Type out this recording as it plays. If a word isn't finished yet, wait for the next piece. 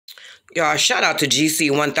Y'all, shout out to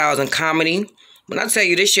GC 1000 Comedy. When I tell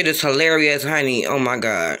you this shit is hilarious, honey, oh my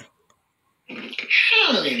God.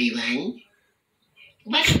 Hello, everyone.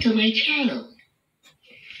 Welcome to my channel.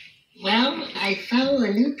 Well, I found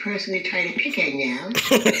a new person to try to pick at now.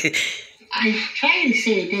 I tried to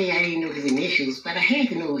say today I didn't know his initials, but I had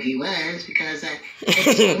to know who he was because I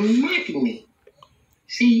saw him mocking me.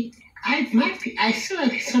 See, I saw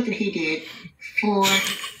something he did 4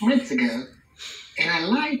 months ago, and I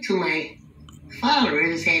lied to my followers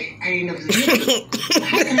and said I didn't know his initials.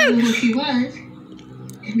 How could I know who he was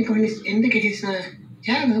and look at his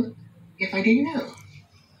channel if I didn't know?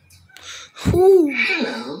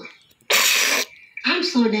 Hello. I'm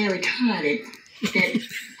so damn retarded that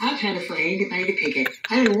I'll try to find anybody to pick at.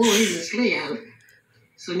 I don't want even this layout,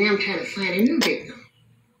 so now I'm trying to find a new victim.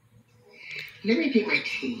 Let me pick my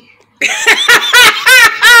team.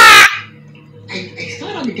 I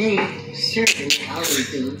started off the day surfing, I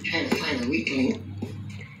always do, trying to find a weakling.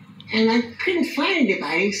 And I couldn't find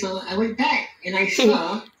anybody, so I went back and I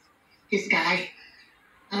saw this guy.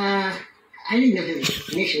 I didn't know his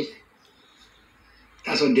initials.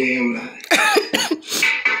 That's a damn lie.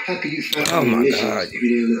 How could you find initials if you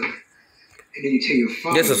didn't look? And then you tell your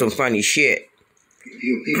father. This is some funny shit.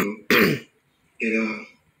 Your people that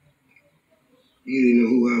you didn't know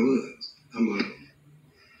who I was. I'm an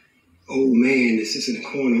old man that sits in the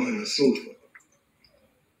corner on a sofa.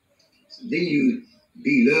 So then you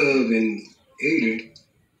be love and ignorant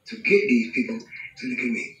to get these people to look at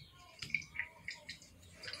me.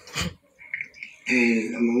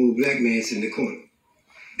 And I'm an old black man sitting in the corner.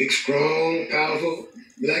 Big, strong, powerful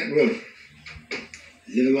black brother.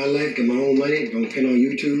 Living my life, get my own money, don't depend on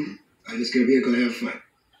YouTube. I just get a vehicle and have fun.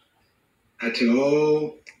 I tell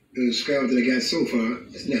all the subscribers that I got so far,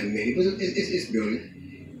 it's not many, but it's building.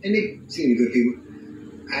 And they seem to be good people.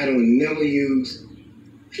 I don't never use,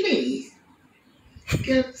 please,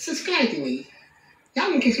 subscribe to me. Y'all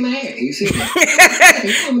gonna kiss my ass. And you see that?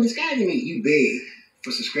 Y'all gonna subscribe to me. You beg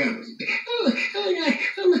for subscribers.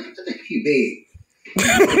 You beg.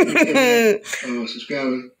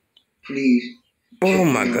 Subscribers, please. Oh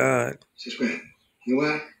my God. Subscribe. You know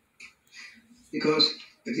why? Because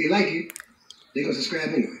if they like you, they're gonna subscribe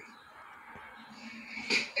anyway.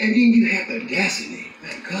 And then you have the audacity,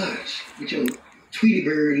 my gosh, with your Tweety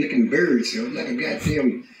Bird looking bird self, like a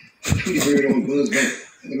goddamn Tweety Bird on Buzz Bunny.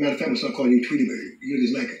 As a matter of fact, I'm gonna start calling you Tweety Bird. You're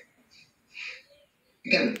just like it.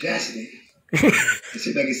 You got audacity to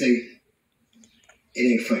sit back and say, it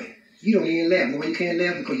ain't funny. You don't even laugh. Why you can't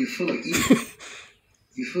laugh? Because you're full of evil.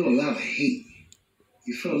 You're full of a lot of hate.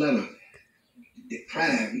 You're full of a lot of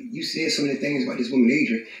pride. You said so many things about this woman,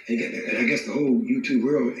 Adrian, and I guess the whole YouTube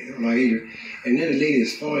world about Adrian. And then the lady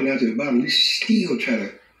is falling down to the bottom. You still try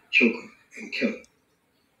to choke her and kill her.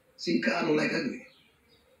 See, God don't like ugly.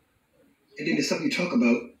 And then the stuff you talk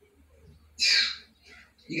about,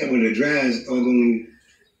 you got one of the driest doggone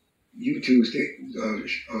YouTube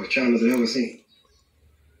channels I've ever seen.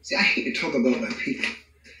 See, I hate to talk about my people,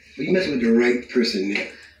 but you messing with the right person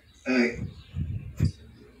there. All right.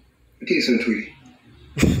 I'll tell you something, Tweety.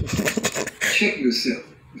 Check yourself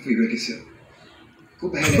before you wreck yourself. Go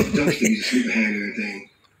behind that dumpster you used to sleep behind and everything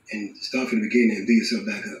and start from the beginning and build yourself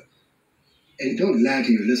back up. And don't lie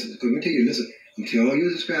to your listeners. Because when I tell you, listen, I'm telling all your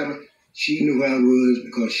subscribers, she knew who I was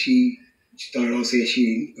because she started off saying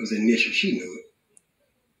she was initial. She knew it.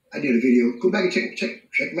 I did a video. Go back and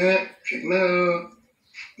check my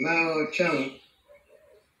channel.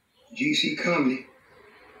 GC Comedy.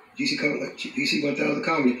 GC 1000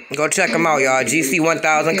 Comedy. Go check them out, y'all. GC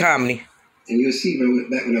 1000 Comedy. And you'll see,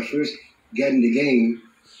 back when I first got in the game,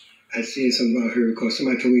 I said something about her because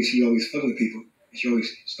somebody told me she always fucking with people. She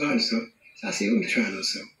always starting stuff. So I said, let me try a little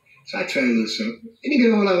something. So I tried a little something. It didn't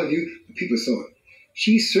get a whole lot of views, but people saw it.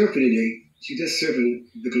 She's surfing today. She's just surfing,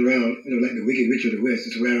 looking around, like the Wicked Witch of the West,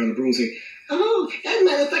 just around on the broom and say, oh, that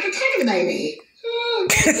motherfucker talking about me. Oh,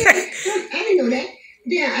 I didn't know that.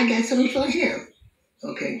 Yeah, I got something for him.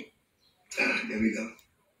 Okay. There we go.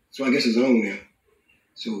 So I guess it's on now.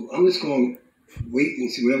 So I'm just going to wait and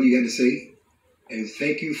see whatever you got to say. And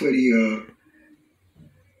thank you for the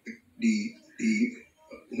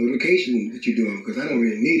notification that you're doing, because I don't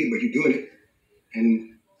really need it, but you're doing it.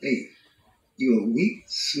 And hey, you're a weak,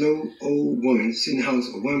 slow, old woman sitting in the house,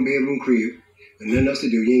 a one-bedroom crib, with nothing else to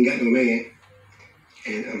do. You ain't got no man.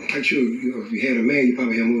 And I'm quite sure if you had a man, you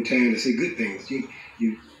probably have more time to say good things. You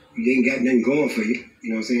ain't got nothing going for you. You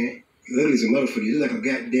know what I'm saying? You're ugly as a motherfucker. You're like a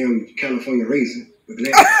goddamn California raisin with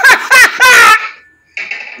glasses.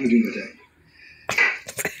 What do you do with that?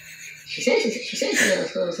 She said so.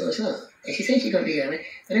 And she said she's gonna be alright.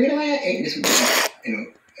 But you know what? And this,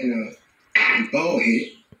 bald head.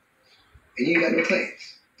 and you ain't got no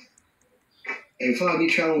class. And for me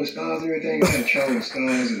traveling with scars and everything, I had traveled with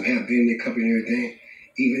scars and have been in the company and everything.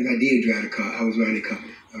 Even if I did drive the car, I was riding the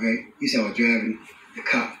company. All right? You said I was driving the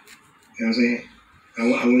car. You know what I'm saying?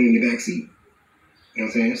 I went in the back seat. You know what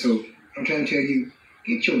I'm saying? So I'm trying to tell you,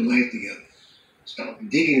 get your life together. Stop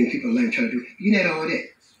digging in people's life trying to do. You not all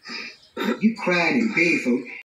that. You cried and begged for